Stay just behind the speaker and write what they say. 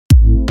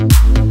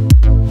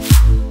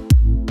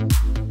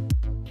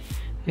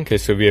Okay,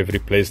 so we have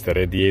replaced the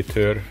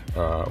radiator.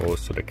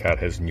 Also the car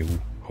has new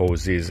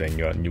hoses and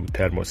your new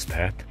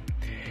thermostat.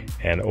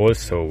 And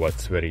also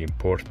what's very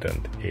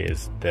important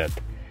is that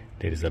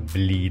there is a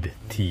bleed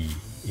T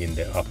in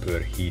the upper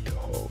heat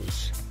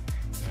hose.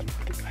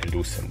 I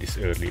loosened this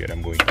earlier.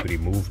 I'm going to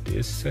remove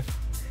this.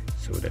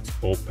 So that's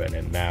open,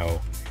 and now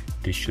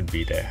this should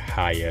be the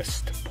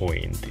highest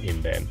point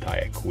in the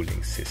entire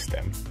cooling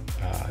system.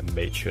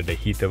 Make sure the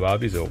heater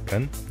valve is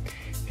open,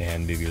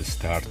 and we will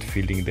start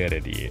filling the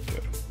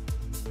radiator.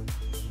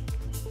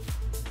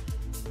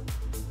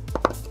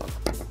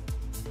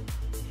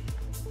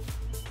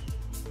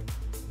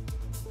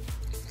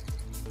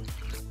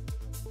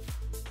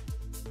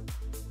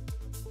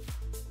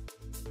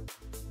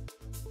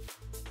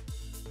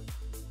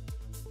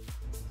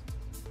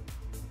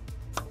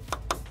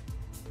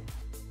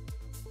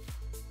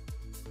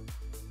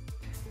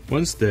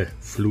 Once the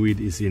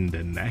fluid is in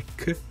the neck,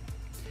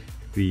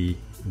 we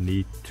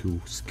need to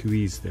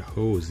squeeze the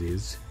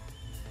hoses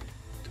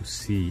to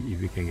see if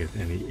we can get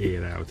any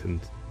air out, and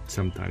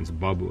sometimes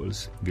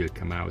bubbles will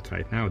come out.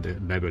 Right now the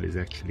level is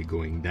actually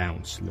going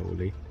down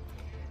slowly,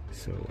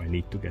 so I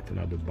need to get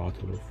another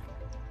bottle of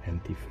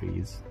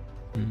antifreeze.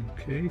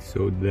 Okay,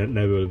 so the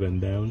level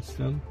went down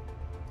some.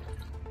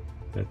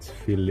 Let's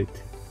fill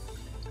it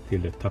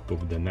till the top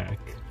of the neck,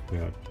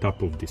 well,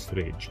 top of this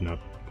ridge, not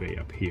way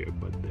up here,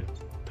 but the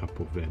top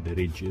of where the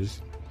ridge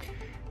is.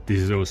 This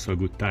is also a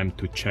good time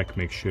to check,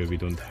 make sure we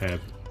don't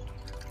have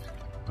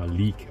a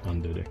leak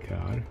under the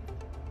car.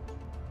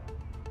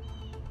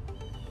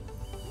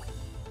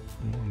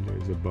 And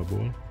there's a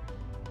bubble.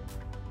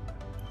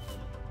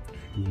 A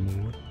few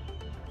more.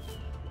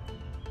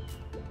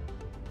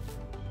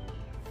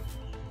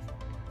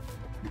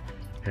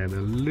 Add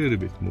a little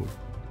bit more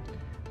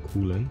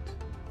coolant.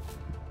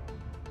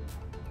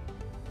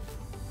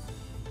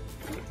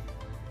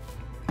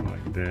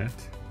 Like that.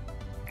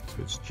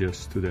 So it's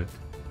just to that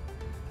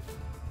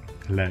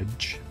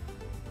ledge.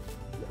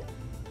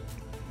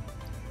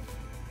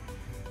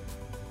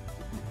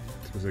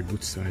 It was a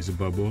good size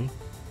bubble.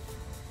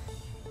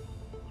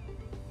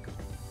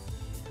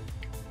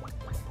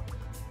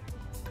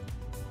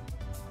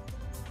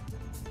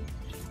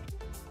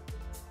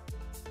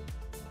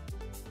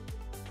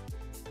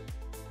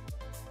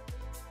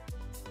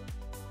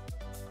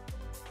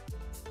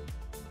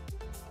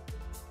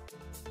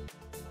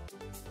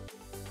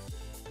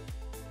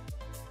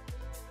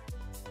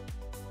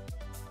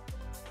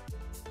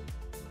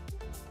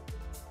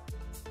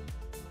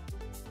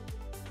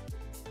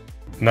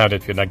 Now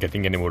that we're not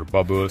getting any more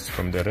bubbles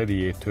from the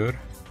radiator,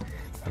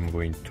 I'm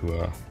going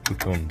to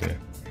put on the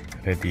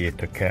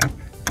radiator cap.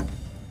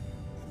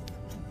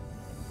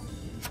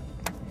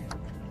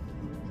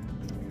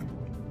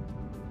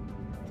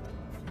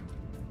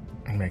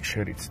 Make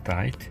sure it's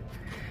tight,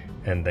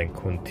 and then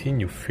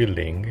continue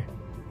filling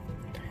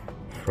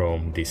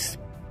from this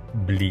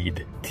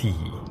bleed T.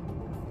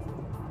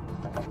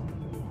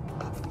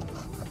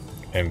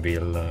 And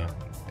we'll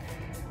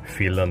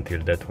fill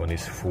until that one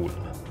is full.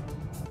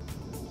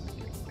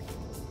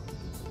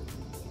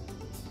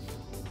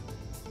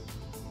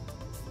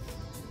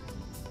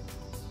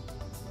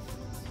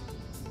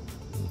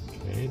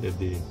 That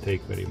didn't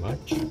take very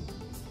much. A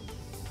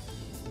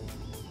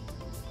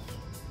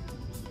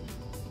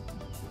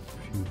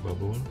few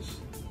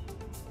bubbles.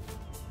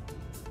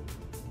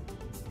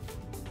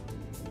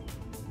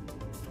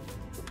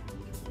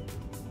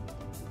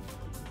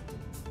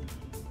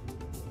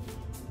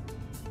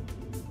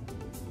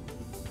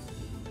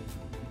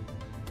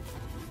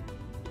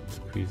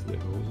 Squeeze the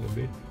hose a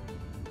bit.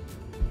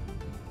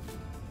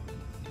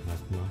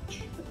 Not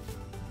much.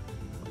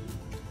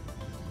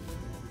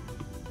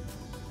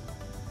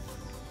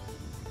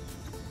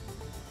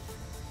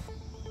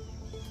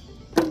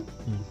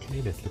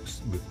 Okay, that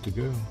looks good to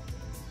go.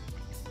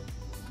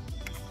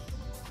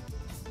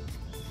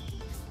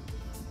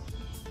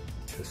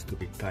 It has to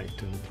be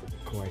tightened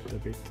quite a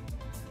bit.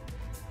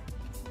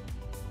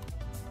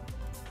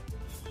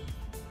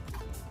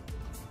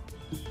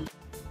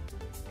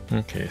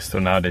 Okay, so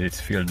now that it's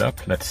filled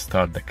up, let's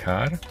start the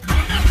car.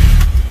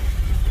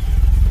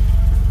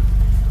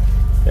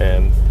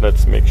 And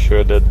let's make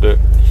sure that the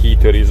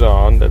heater is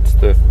on. That's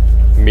the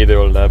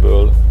middle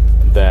level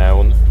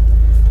down.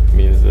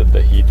 Means that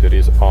the heater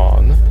is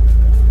on,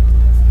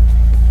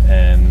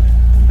 and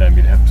then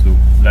we'll have to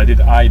let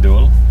it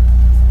idle,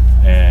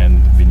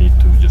 and we need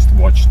to just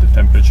watch the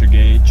temperature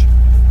gauge,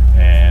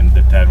 and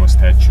the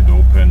thermostat should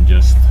open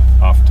just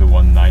after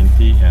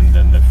 190, and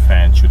then the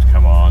fan should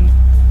come on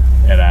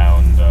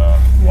around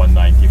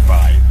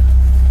 195,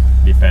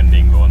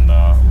 depending on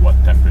what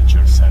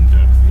temperature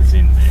sender is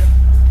in there.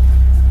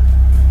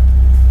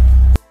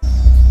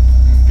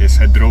 Okay,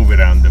 so I drove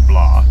around the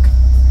block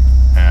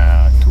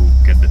to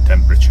get the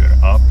temperature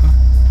up,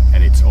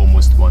 and it's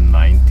almost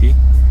 190,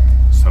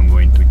 so I'm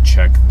going to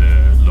check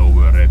the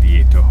lower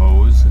radiator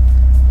hose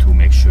to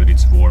make sure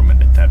it's warm and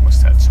the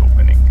thermostat's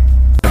opening.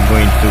 I'm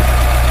going to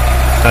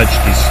touch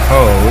this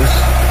hose,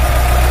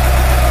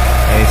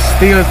 and it's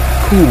still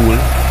cool,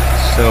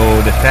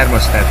 so the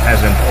thermostat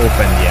hasn't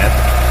opened yet.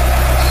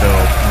 so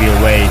we'll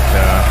wait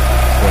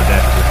for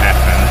that to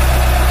happen.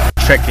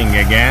 Checking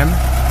again,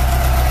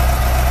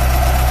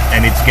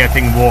 and it's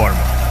getting warm,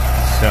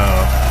 so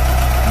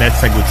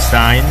that's a good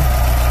sign.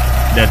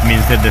 That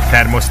means that the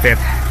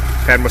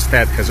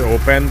thermostat has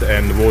opened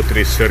and water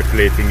is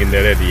circulating in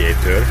the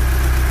radiator.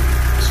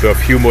 So a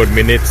few more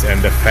minutes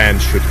and the fan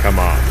should come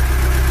on.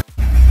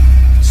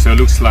 So it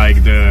looks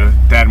like the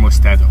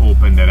thermostat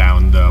opened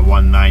around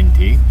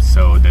 190,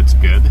 so that's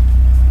good.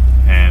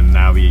 And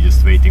now we're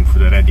just waiting for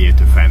the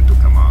radiator fan to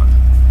come on.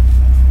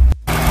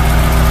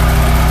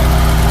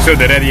 So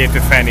the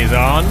radiator fan is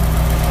on.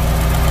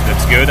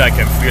 That's good, I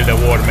can feel the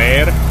warm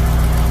air.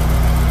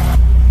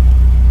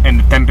 And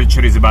the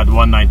temperature is about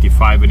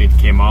 195 when it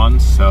came on,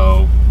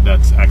 so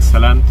that's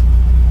excellent.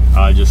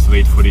 I'll just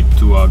wait for it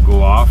to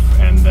go off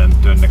and then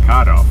turn the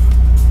car off.